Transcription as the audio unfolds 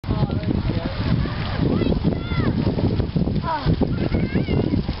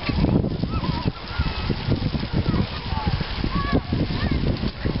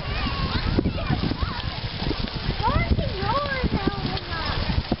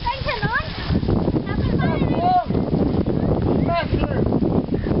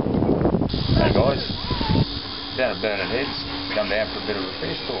Burnett Heads, come down for a bit of a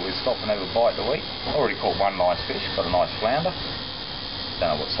fish, thought we'd stop and have a bite to eat. Already caught one nice fish, got a nice flounder.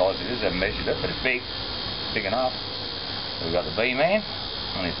 Don't know what size it is, haven't measured it, but it's big enough. So we've got the B-man,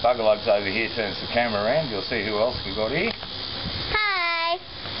 and his bugger lugs over here turns the camera around. You'll see who else we've got here. Hi!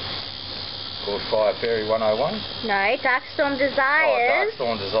 Called Fire Fairy 101. No, Darkstorm Desires. Oh,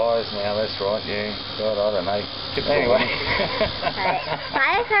 Darkstorm Desires now, that's right, yeah. God, I don't know. Anyway. Right.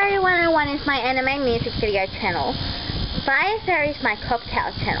 Fire Fairy 101 is my anime music video channel. Fire Fairy is my cocktail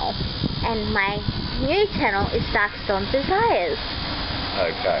channel. And my new channel is Darkstorm Desires.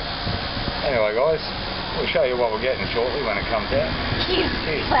 Okay. Anyway, guys, we'll show you what we're getting shortly when it comes out.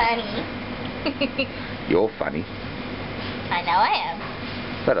 You're funny. You're funny. I know I am.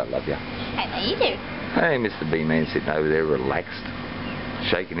 But I love you. I know you do. Hey, Mr. B-Man sitting over there relaxed,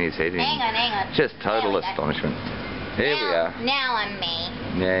 shaking his head in Hang on. just total astonishment. Here we are. Now I'm me.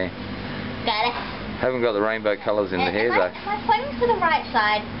 Yeah. Got it. Haven't got the rainbow colours in the hair though. Am I pointing to the right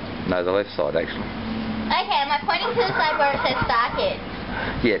side? No, the left side actually. Okay, am I pointing to the side where it says Star Kid?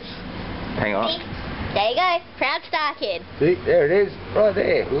 Yes. Hang on. See? There you go. Proud Star Kid. See, there it is. Right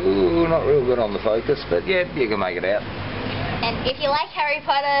there. Ooh, not real good on the focus, but yeah, you can make it out. And if you like Harry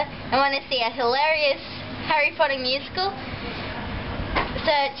Potter and want to see a hilarious Harry Potter musical,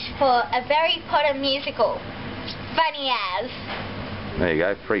 search for A Very Potter Musical. Funny as. There you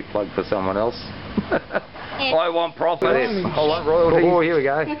go, free plug for someone else. Yeah. I want profit. I want royalties. Oh, here we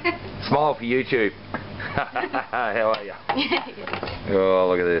go. Smile for YouTube. How are you? Oh,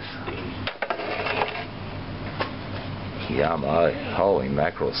 look at this. Yum, oh, holy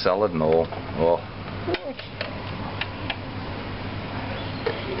mackerel, salad and all. Oh.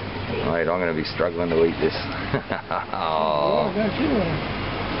 Mate, I'm going to be struggling to eat this. Oh.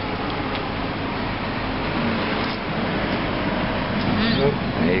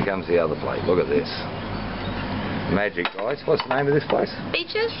 Here comes the other plate. Look at this. Magic, guys. What's the name of this place?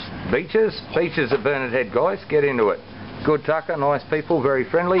 Beaches. Beaches? Beaches at Burnett Head, guys. Get into it. Good tucker, nice people, very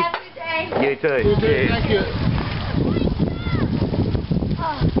friendly. Have a good day. You too. Cheers. Thank you.